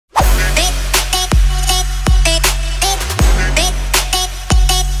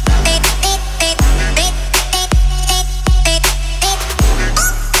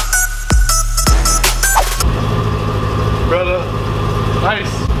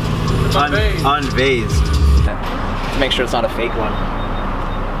Unvased. To make sure it's not a fake one.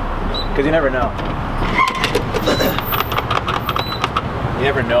 Because you never know. You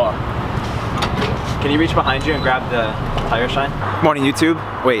never know. Can you reach behind you and grab the tire shine? Morning, YouTube.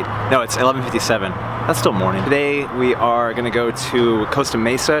 Wait, no, it's 11:57. That's still morning. Today we are gonna go to Costa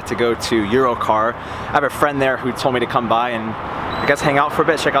Mesa to go to Eurocar. I have a friend there who told me to come by and I guess hang out for a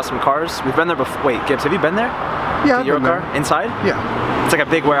bit, check out some cars. We've been there before. Wait, Gibbs, have you been there? Yeah, I've been Eurocar? there. Inside? Yeah. It's like a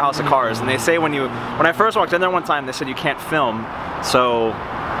big warehouse of cars, and they say when I first walked in there one time, they said you can't film, so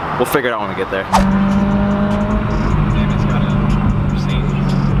we'll figure it out when we get there.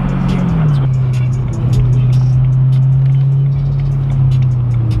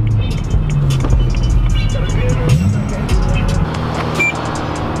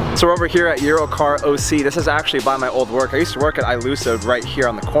 So we're over here at Eurocar OC. This is actually by my old work. I used to work at Iluso right here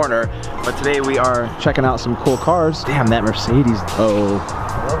on the corner, but today we are checking out some cool cars. Damn, that Mercedes. Oh.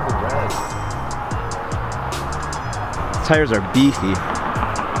 I love the red. Tires are beefy.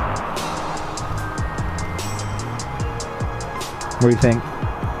 What do you think?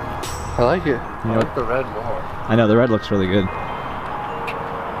 I like it. I like the red more. I know, the red looks really good.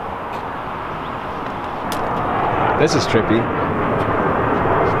 This is trippy.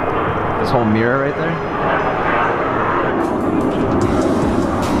 This whole mirror right there.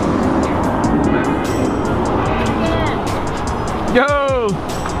 Yo!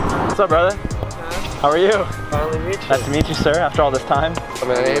 What's up, brother? How are you? Finally meet you. Nice to meet you, sir, after all this time. I'm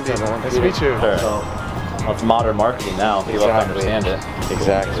Andy. Nice to meet you. Sure. Well, it's modern marketing now. People have to understand it.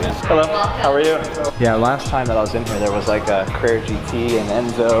 Exactly. Hello, how are you? Yeah, last time that I was in here, there was like a Carrera GT and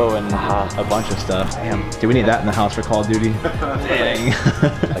Enzo and a bunch of stuff. Damn, do we need that in the house for Call of Duty? Dang.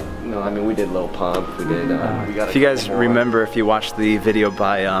 No, I mean we did Lil Pump, we did, we got if you guys remember, if you watched the video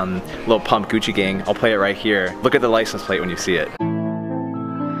by Lil Pump Gucci Gang, I'll play it right here. Look at the license plate when you see it.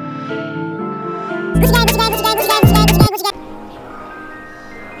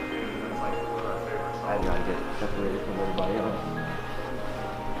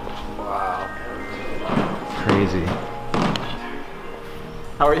 Wow. Crazy.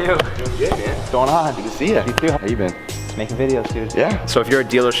 How are you? Doing good, man. What's going on? Good to see you. You too. How you been? Making videos, dude. Yeah. So if you're a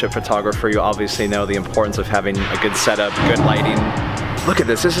dealership photographer, you obviously know the importance of having a good setup, good lighting. Look at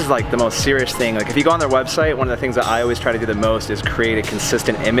this. This is like the most serious thing. Like if you go on their website, one of the things that I always try to do the most is create a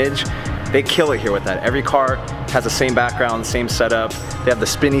consistent image. They kill it here with that. Every car has the same background, same setup. They have the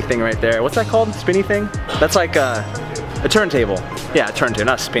spinny thing right there. What's that called? Spinny thing? That's like a turntable. Yeah, a turntable,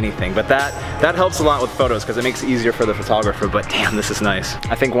 not a spinny thing. But that helps a lot with photos because it makes it easier for the photographer. But damn, this is nice.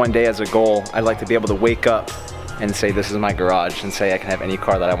 I think one day as a goal, I'd like to be able to wake up and say this is my garage and say I can have any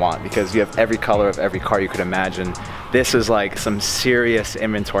car that I want because you have every color of every car you could imagine. This is like some serious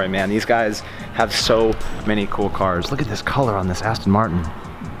inventory, man. These guys have so many cool cars. Look at this color on this Aston Martin.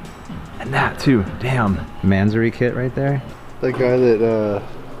 And that too, damn. Mansory kit right there. The guy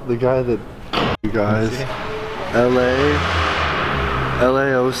that, you guys,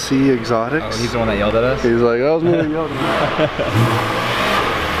 LAOC Exotics. Oh, he's the one that yelled at us? He's like, I was gonna yell at me.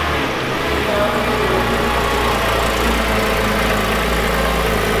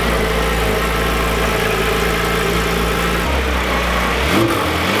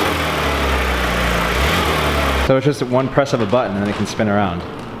 So it's just one press of a button and it can spin around.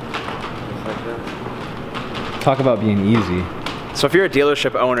 Talk about being easy. So if you're a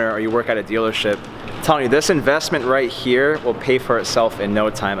dealership owner or you work at a dealership, I'm telling you, this investment right here will pay for itself in no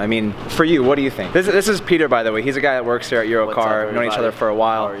time. I mean, for you, what do you think? This is Peter, by the way. He's a guy that works here at Eurocar. We've known each other for a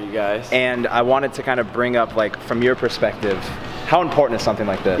while. How are you guys? And I wanted to kind of bring up, like, from your perspective, how important is something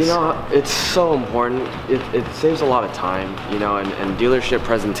like this? You know, it's so important. It saves a lot of time, you know, and dealership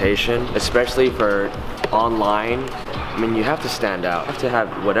presentation, especially for online. I mean, you have to stand out. You have to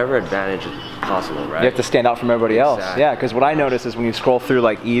have whatever advantage possible, right? You have to stand out from everybody else. Yeah, because what I notice is when you scroll through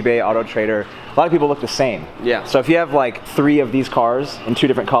like eBay, Auto Trader, a lot of people look the same. Yeah. So if you have like 3 of these cars in 2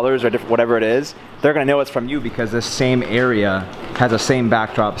 different colors or whatever it is, they're gonna know it's from you because this same area has the same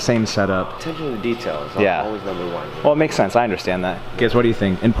backdrop, same setup. Attention to detail is always number one. Well, it makes sense. I understand that. Guys, what do you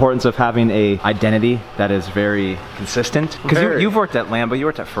think? Importance of having a identity that is very consistent? Because you've worked at Lambo, you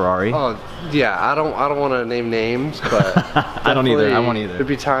worked at Ferrari. Oh, yeah. I don't want to name names, but I don't either. I won't either. There'd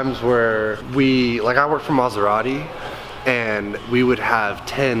be times where I worked for Maserati, and we would have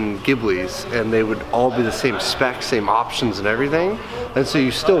 10 Ghiblis, and they would all be the same specs, same options and everything. And so you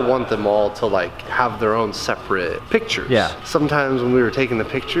still want them all to like have their own separate pictures. Yeah. Sometimes when we were taking the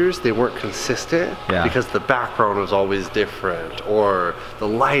pictures, they weren't consistent because the background was always different or the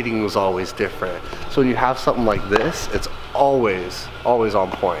lighting was always different. So when you have something like this, it's always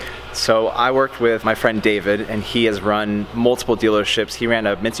on point. So I worked with my friend David, and he has run multiple dealerships. He ran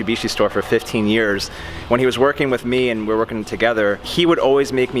a Mitsubishi store for 15 years. When he was working with me and we were working together, he would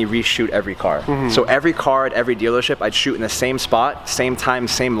always make me reshoot every car. So every car at every dealership, I'd shoot in the same spot, same time,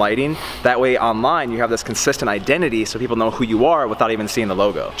 same lighting. That way online, you have this consistent identity so people know who you are without even seeing the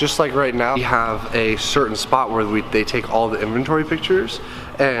logo. Just like right now, we have a certain spot where they take all the inventory pictures,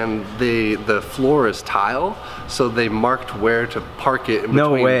 and the floor is tile, so they marked where to park it in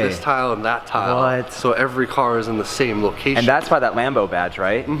between this tile and that tile. What? So every car is in the same location. And that's why that Lambo badge,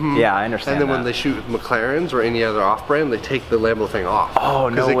 right? Yeah, I understand. And then when they shoot with McLarens or any other off-brand, they take the Lambo thing off. Oh,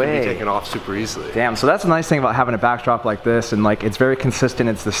 no way. Because it can be taken off super easily. Damn, so that's the nice thing about having a backdrop like this, and like it's very consistent,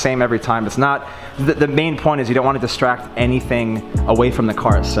 it's the same every time. It's not, the main point is you don't want to distract anything away from the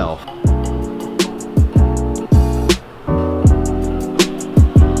car itself.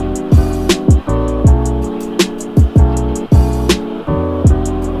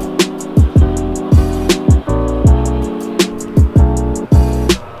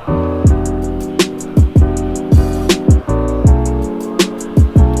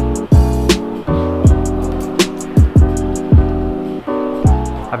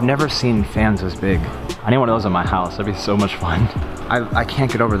 I've never seen fans this big. I need one of those in my house. That'd be so much fun. I can't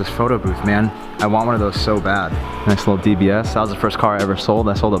get over this photo booth, man. I want one of those so bad. Nice little DBS. That was the first car I ever sold.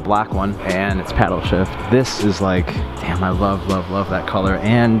 I sold a black one, and it's paddle shift. This is like, damn, I love, love, love that color.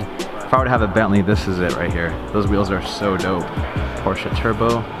 And if I were to have a Bentley, this is it right here. Those wheels are so dope. Porsche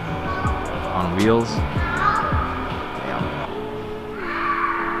Turbo on wheels. Damn.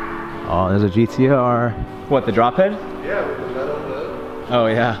 Oh, there's a GTR. What, the drop head? Yeah, with the metal hood. Oh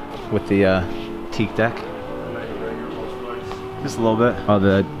yeah, with the teak deck. Just a little bit. Oh,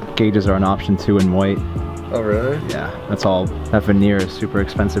 the gauges are an option too in white. Oh really? Yeah, that's all. That veneer is super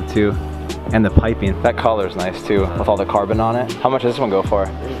expensive too. And the piping. That color is nice too, with all the carbon on it. How much does this one go for?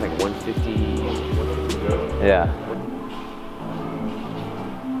 I think it's like 150. Yeah.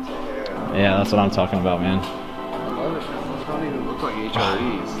 Yeah, that's what I'm talking about, man. I love it. Those don't even look like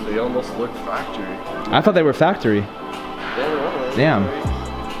HREs. They almost look factory. I thought they were factory. Damn.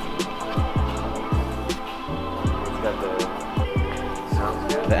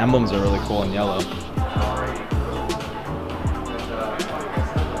 The emblems are really cool in yellow.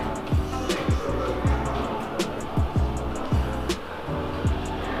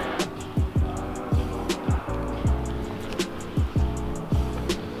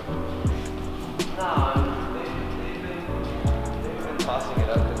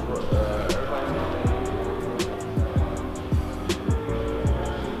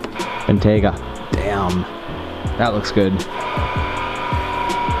 Bentayga. Damn. That looks good.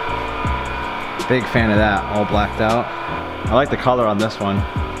 Big fan of that, all blacked out. I like the color on this one.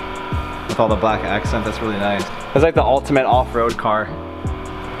 With all the black accent, that's really nice. It's like the ultimate off-road car.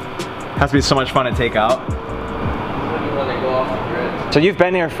 Has to be so much fun to take out. So you've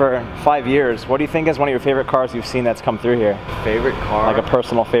been here for 5 years. What do you think is one of your favorite cars you've seen that's come through here? Favorite car? Like a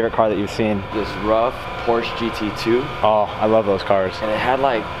personal favorite car that you've seen? This rough Porsche GT2. Oh, I love those cars. And it had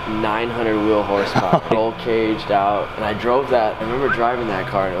like 900 wheel horsepower. Roll caged out. And I drove that. I remember driving that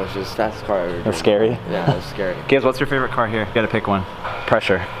car, and it was just, that's the car I ever drove. That's scary? Yeah, it was scary. Gibbs, what's your favorite car here? You gotta pick one.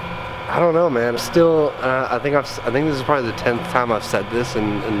 Pressure. I don't know, man. Still, I think this is probably the 10th time I've said this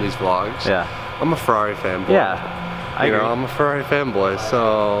in these vlogs. Yeah. I'm a Ferrari fanboy. Yeah. I agree. I'm a Ferrari fanboy,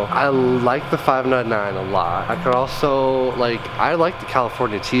 so I like the 599 a lot. I could also I like the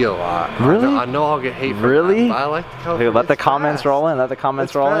California T a lot. Really? I know I'll get hate for really? that, but I like the California. Dude, let the comments roll in. Let the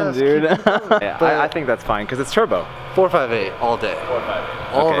comments roll in, dude. Yeah, I think that's fine because it's turbo. 458 all day.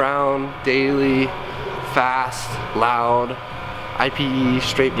 458. All Okay. around, daily, fast, loud. IPE,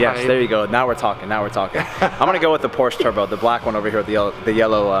 straight pipe. Yes, there you go. Now we're talking. Now we're talking. I'm gonna go with the Porsche Turbo, the black one over here with the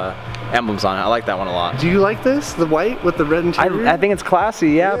yellow emblems on it. I like that one a lot. Do you like this? The white with the red interior? I think it's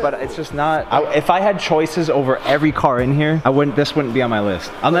classy, yeah, but it's just not. If I had choices over every car in here, this wouldn't be on my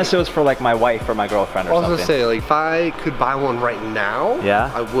list. Unless it was for like my wife or my girlfriend or something. something. I was gonna say, like, if I could buy one right now,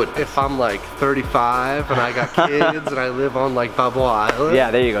 yeah, I would. If I'm like 35 and I got kids and I live on like Balboa Island. Yeah,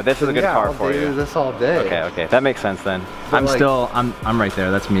 there you go. This is a good car for you. This all day. Okay, okay, that makes sense then. But I'm right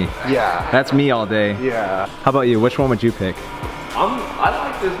there. That's me. Yeah. That's me all day. Yeah. How about you? Which one would you pick? I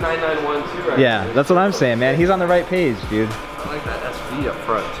like this 991 too. Right yeah, that's what I'm saying, man. He's on the right page, dude. I like that SV up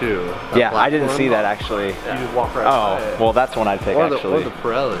front too. Yeah, I didn't see that actually. You just walk right by it. Well, that's one I'd pick actually. Or the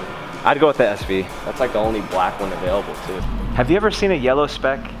Pirelli. I'd go with the SV. That's like the only black one available too. Have you ever seen a yellow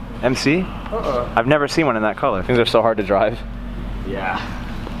spec MC? I've never seen one in that color. Things are so hard to drive. Yeah.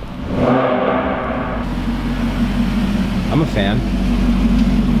 I'm a fan.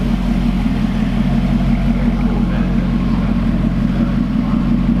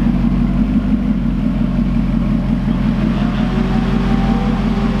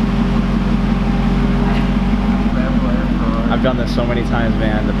 I've done this so many times,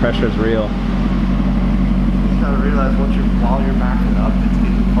 man. The pressure is real. You just gotta realize while you're backing up, it's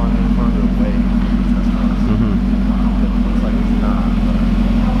getting farther and farther away. It looks like it's not.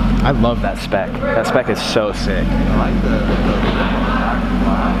 But I love that spec. That spec is so sick. I like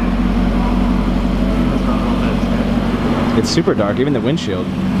the It's super dark, even the windshield.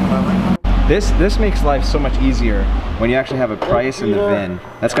 This makes life so much easier when you actually have a price in the VIN.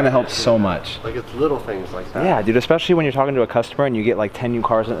 That's gonna help so much. Like it's little things like that. Yeah, dude, especially when you're talking to a customer and you get like 10 new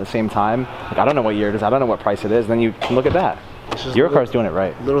cars at the same time. Like, I don't know what year it is, I don't know what price it is, then you can look at that. Your car's doing it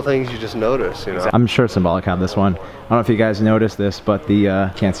right. Little things you just notice, you know. I'm sure Symbolic had this one. I don't know if you guys noticed this, but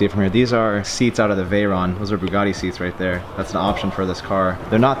the, can't see it from here. These are seats out of the Veyron. Those are Bugatti seats right there. That's an option for this car.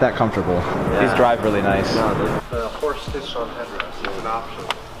 They're not that comfortable. Yeah. These drive really nice. No, the horse stitched on headrest is an option.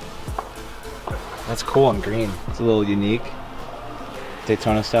 That's cool on green. It's a little unique.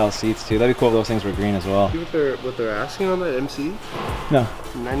 Daytona style seats too. That'd be cool if those things were green as well. See what they're asking on that MC? No.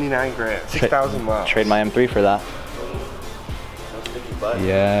 99 grand, 6,000 miles. Trade my M3 for that.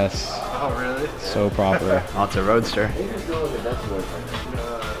 Yes. Oh, really? So proper. Oh, it's a Roadster.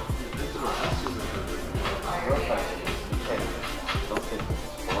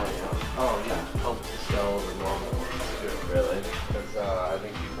 Oh, yeah. Help to sell the normal ones too. Really? Because I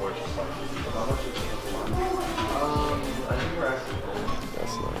think people are just like, how much is it? I think we're asking.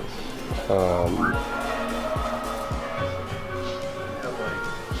 That's nice.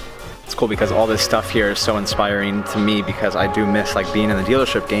 It's cool because all this stuff here is so inspiring to me because I do miss like being in the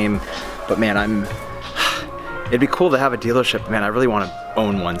dealership game, but man, it'd be cool to have a dealership. Man, I really want to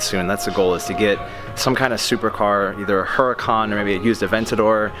own one soon. That's the goal, is to get some kind of supercar, either a Huracan or maybe a used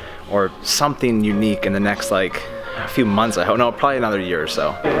Aventador or something unique in the next like a few months. I hope. No, probably another year or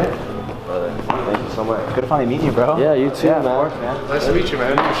so. Brother, thank you so much. Good to finally meet you, bro. Yeah, you too, man. Of course, man. Nice to meet you,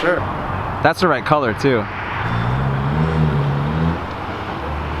 man, for sure. That's the right color too.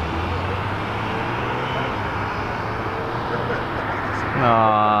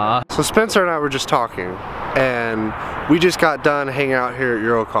 Aww. So Spencer and I were just talking, and we just got done hanging out here at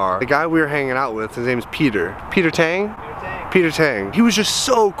Eurocar. The guy we were hanging out with, his name is Peter. Peter Tang? Peter Tang. He was just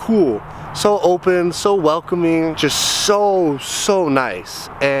so cool, so open, so welcoming, just so nice.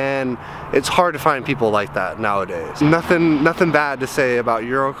 And it's hard to find people like that nowadays. Nothing bad to say about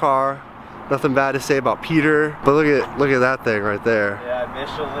Eurocar. Nothing bad to say about Peter, but look at that thing right there. Yeah,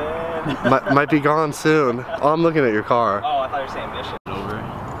 Michelin. Might be gone soon. Oh, I'm looking at your car. Oh, I thought you were saying Michelin. Over.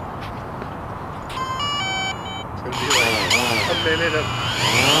 It's gonna be like a minute of.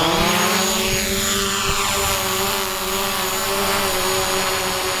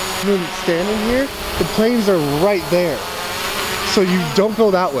 Standing here, the planes are right there. So you don't go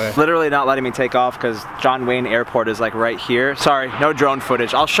that way. Literally not letting me take off because John Wayne Airport is like right here. Sorry, no drone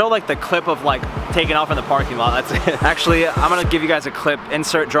footage. I'll show like the clip of like taking off in the parking lot. That's it. Actually, I'm gonna give you guys a clip.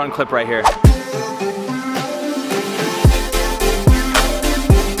 Insert drone clip right here.